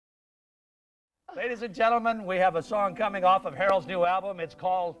Ladies and gentlemen, we have a song coming off of Harold's new album. It's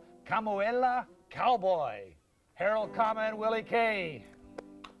called Kamuela Cowboy. Harold, Kama, and Willie K.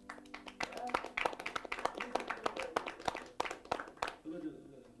 We're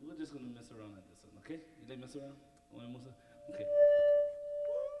just going to mess around at this one, okay? You like mess around? Okay.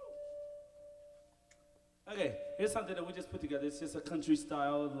 Okay, here's something that we just put together. It's just a country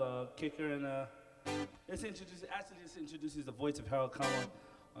style kicker, and this introduces the voice of Harold Kama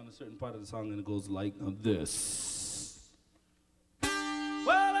on a certain part of the song, and it goes like this.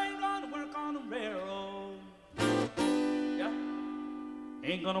 Well, I ain't gonna work on the railroad. Yeah.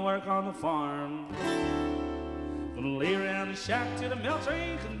 Ain't gonna work on the farm. Gonna lay around the shack till the mail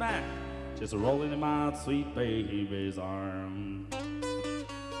train comes back. Just rolling in my sweet baby's arm.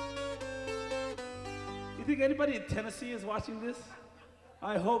 You think anybody in Tennessee is watching this?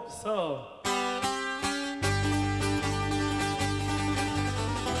 I hope so.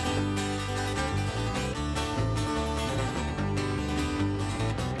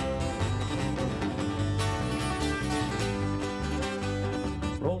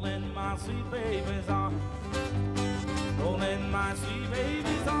 Rolling my sweet baby's arm. Rolling my sweet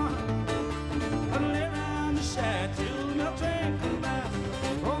baby's arm. Gonna lay around the shack till the milk train comes back.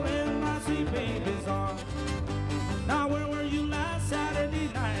 Rolling my sweet baby's arm. Now where were you last Saturday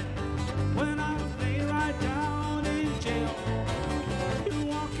night when I was laying right down in jail? You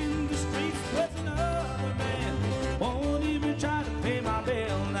walking the streets with another man, won't even try to pay my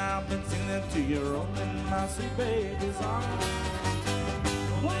bail. Now I've been singing to you, rolling my sweet baby's arm.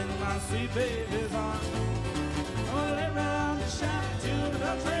 Rolling my sweet baby's arm. Gonna lay around the shack till the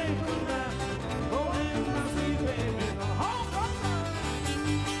train comes back. Rolling my sweet baby's arm.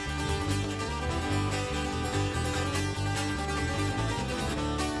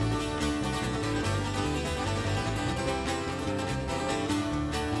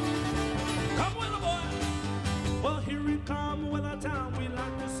 Kamuela town, we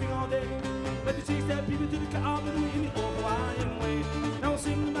like to sing all day. Let me chase that people to the cowboy in the old Hawaiian way. Now we're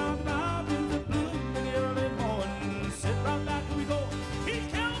singing about the mountains of blue in the early morning. Sit right back and we go, he's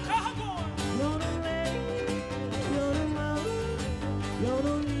Kamuela Cowboy. Well,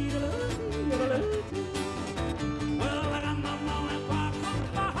 I got my mom and pop, my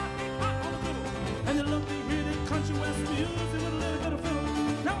heart beat pop on the fiddle. And they love to hear the country west music with a little bit of fiddle.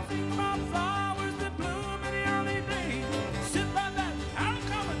 Now we're singing about flowers that bloom in the early days.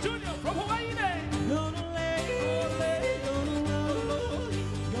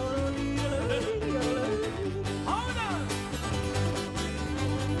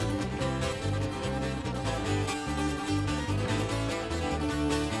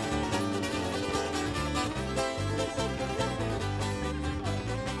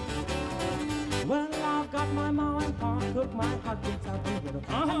 Well, I've got my mom and pa cook my hot beats out together.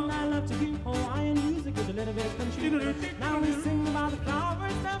 And I love to hear Hawaiian music with a little bit of country. Now we sing about the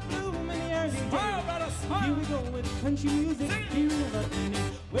flowers that bloom in the early days. Here we go with country music. Here we go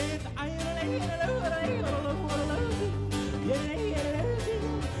with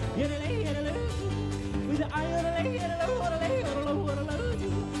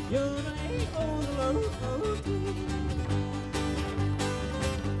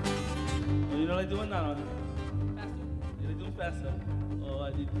you know what I'm doing now? Faster. You're doing faster. Oh,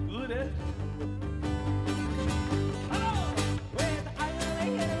 I did good, eh? Hello!